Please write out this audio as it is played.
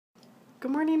Good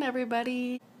morning,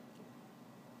 everybody.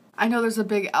 I know there's a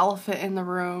big elephant in the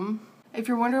room. If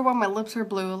you're wondering why my lips are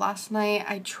blue, last night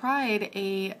I tried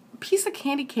a piece of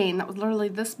candy cane that was literally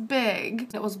this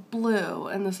big. It was blue,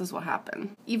 and this is what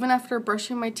happened. Even after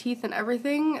brushing my teeth and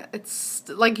everything, it's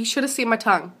like you should have seen my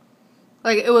tongue.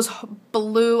 Like, it was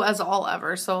blue as all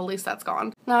ever, so at least that's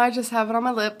gone. Now I just have it on my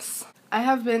lips. I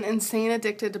have been insane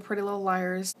addicted to Pretty Little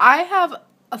Liars. I have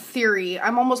a theory.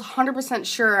 I'm almost 100%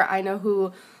 sure I know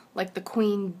who, like, the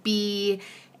Queen Bee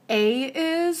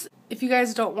is. If you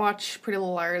guys don't watch Pretty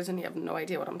Little Liars and you have no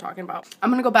idea what I'm talking about, I'm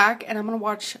gonna go back and I'm gonna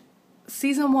watch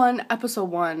season 1, episode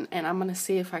 1, and I'm gonna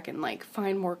see if I can, like,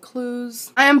 find more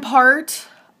clues. I am part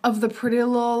of the Pretty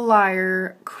Little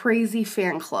Liar crazy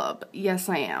fan club. Yes,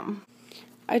 I am.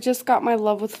 I just got my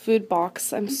Love with Food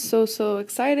box. I'm so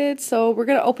excited. So we're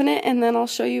gonna open it and then I'll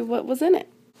show you what was in it.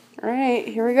 All right,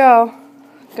 here we go.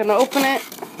 Gonna open it.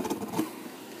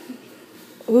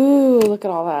 Ooh, look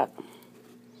at all that.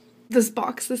 This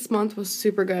box this month was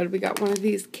super good. We got one of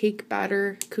these cake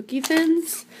batter cookie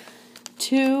thins,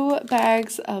 2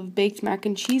 bags of baked mac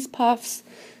and cheese puffs,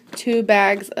 2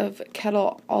 bags of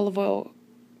kettle olive oil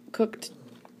cooked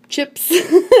chips.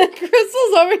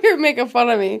 Crystal's over here making fun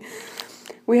of me.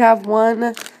 We have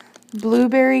 1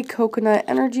 blueberry coconut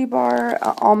energy bar,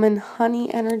 an almond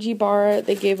honey energy bar.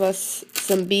 They gave us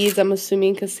some beads, I'm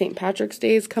assuming, because St. Patrick's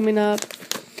Day is coming up.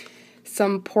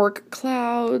 Some pork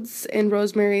clouds and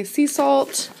rosemary sea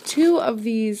salt. 2 of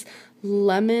these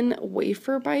lemon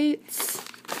wafer bites.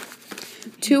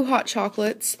 2 hot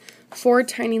chocolates. 4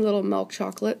 tiny little milk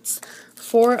chocolates.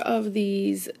 4 of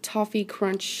these toffee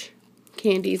crunch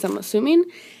candies, I'm assuming.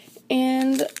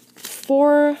 And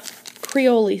 4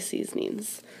 Creole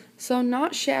seasonings. So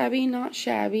not shabby, not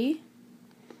shabby.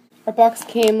 Our box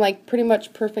came like pretty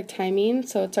much perfect timing,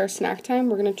 so it's our snack time.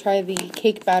 We're going to try the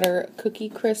cake batter cookie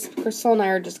crisp. Crystal and I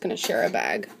are just going to share a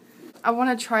bag. I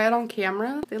want to try it on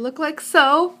camera. They look like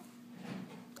so.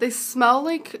 They smell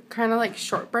like kind of like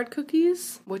shortbread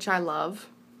cookies, which I love.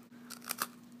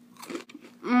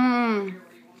 Mmm.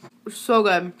 So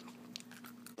good.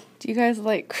 Do you guys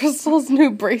like Crystal's new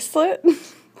bracelet?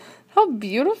 How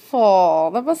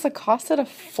beautiful. That must have costed a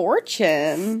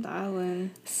fortune.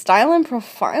 Stylin'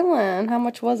 Profilin'. How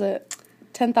much was it?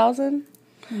 10,000?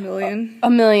 $1 million.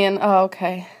 $1 million. Oh,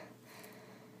 okay.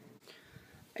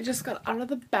 I just got out of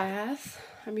the bath.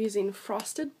 I'm using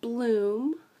Frosted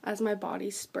Bloom as my body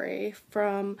spray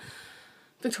from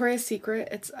Victoria's Secret.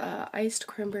 It's iced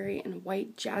cranberry and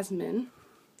white jasmine.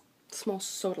 It smells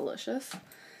so delicious.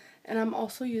 And I'm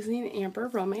also using Amber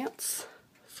Romance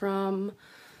from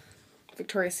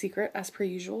Victoria's Secret, as per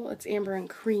usual. It's amber and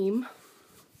cream.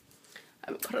 I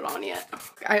haven't put it on yet.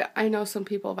 I know some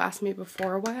people have asked me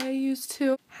before why I used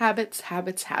to. Habits.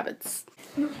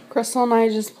 Crystal and I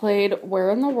just played Where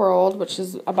in the World, which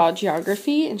is about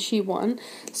geography, and she won.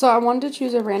 So I wanted to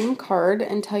choose a random card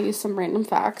and tell you some random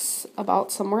facts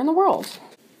about somewhere in the world.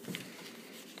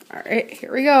 Alright,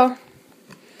 here we go.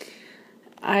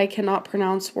 I cannot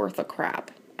pronounce worth a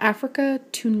crap. Africa,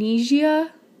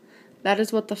 Tunisia. That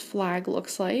is what the flag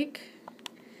looks like.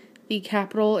 The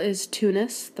capital is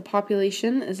Tunis. The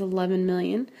population is 11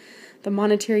 million. The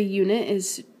monetary unit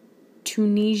is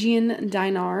Tunisian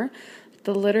dinar.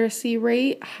 The literacy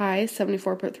rate, high,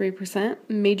 74.3%.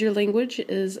 Major language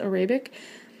is Arabic.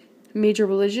 Major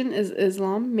religion is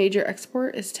Islam. Major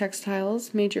export is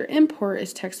textiles. Major import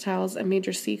is textiles. And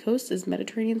major seacoast is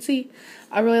Mediterranean Sea.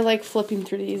 I really like flipping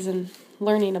through these and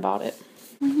learning about it.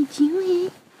 What are you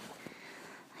doing?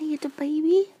 Are you the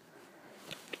baby?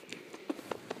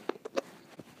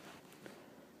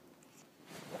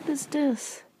 What is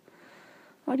this?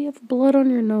 Why do you have blood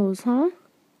on your nose, huh?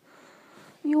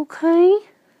 Are you okay?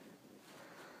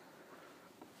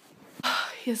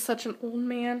 He is such an old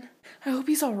man. I hope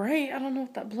he's alright. I don't know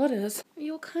what that blood is. Are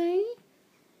you okay?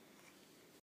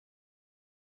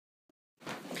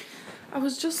 I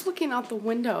was just looking out the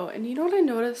window, and you know what I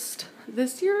noticed?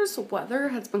 This year's weather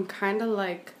has been kind of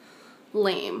like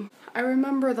lame. I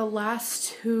remember the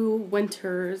last 2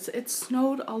 winters, it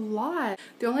snowed a lot.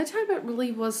 The only time it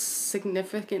really was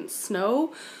significant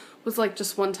snow was like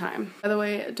just one time. By the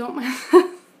way, don't mind.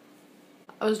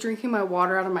 I was drinking my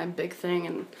water out of my big thing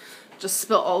and just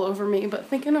spilled all over me, but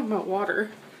thinking of my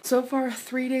water. So far,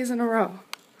 3 days in a row.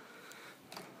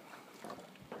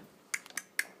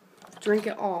 Drink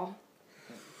it all.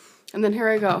 And then here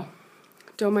I go.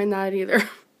 Don't mind that either.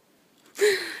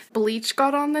 Bleach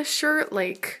got on this shirt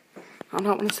like, I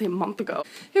don't want to say a month ago.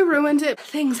 It ruined it.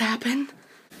 Things happen.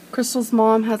 Crystal's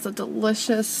mom has a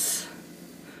delicious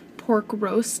pork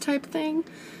roast type thing,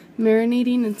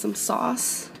 marinating in some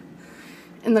sauce.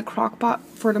 in the crock pot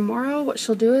for tomorrow, what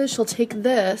she'll do is she'll take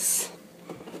this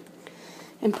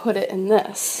and put it in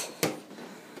this.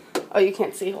 Oh, you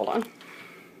can't see, hold on.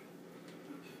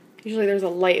 Usually there's a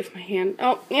light if my hand,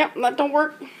 oh, yeah, that don't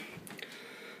work.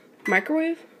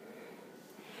 Microwave?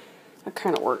 That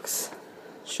kind of works.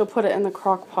 She'll put it in the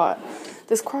crock pot.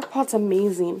 This crock pot's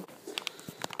amazing.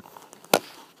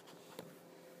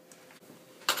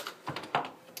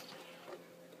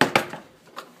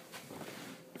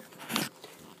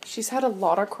 She's had a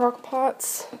lot of crock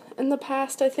pots in the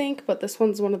past, I think, but this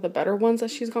one's one of the better ones that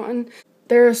she's gotten.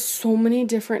 There are so many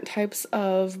different types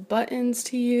of buttons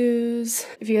to use.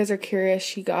 If you guys are curious,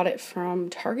 she got it from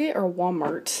Target or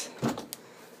Walmart.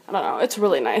 I don't know, it's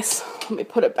really nice. Let me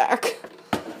put it back.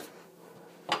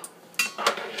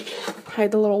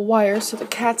 Hide the little wire so the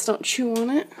cats don't chew on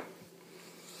it.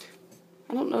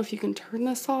 I don't know if you can turn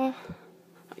this off.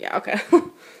 Yeah, okay.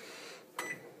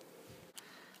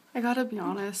 I gotta be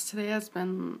honest, today has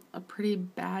been a pretty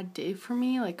bad day for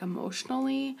me, like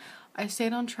emotionally. I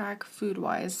stayed on track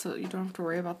food-wise, so you don't have to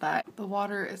worry about that. The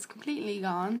water is completely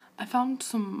gone. I found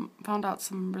out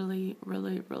some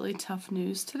really tough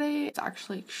news today. It's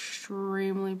actually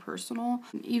extremely personal.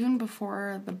 Even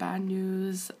before the bad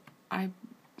news, I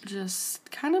just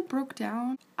kind of broke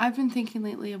down. I've been thinking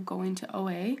lately of going to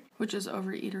OA, which is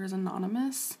Overeaters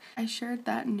Anonymous. I shared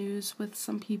that news with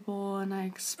some people and I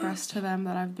expressed to them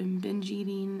that I've been binge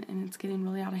eating and it's getting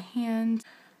really out of hand.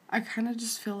 I kind of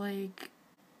just feel like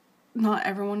not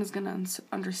everyone is gonna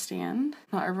understand.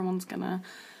 Not everyone's gonna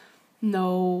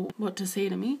know what to say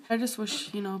to me. I just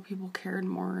wish, you know, people cared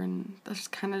more, and that's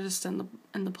kind of just in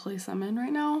the place I'm in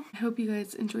right now. I hope you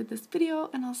guys enjoyed this video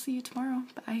and I'll see you tomorrow.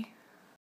 Bye.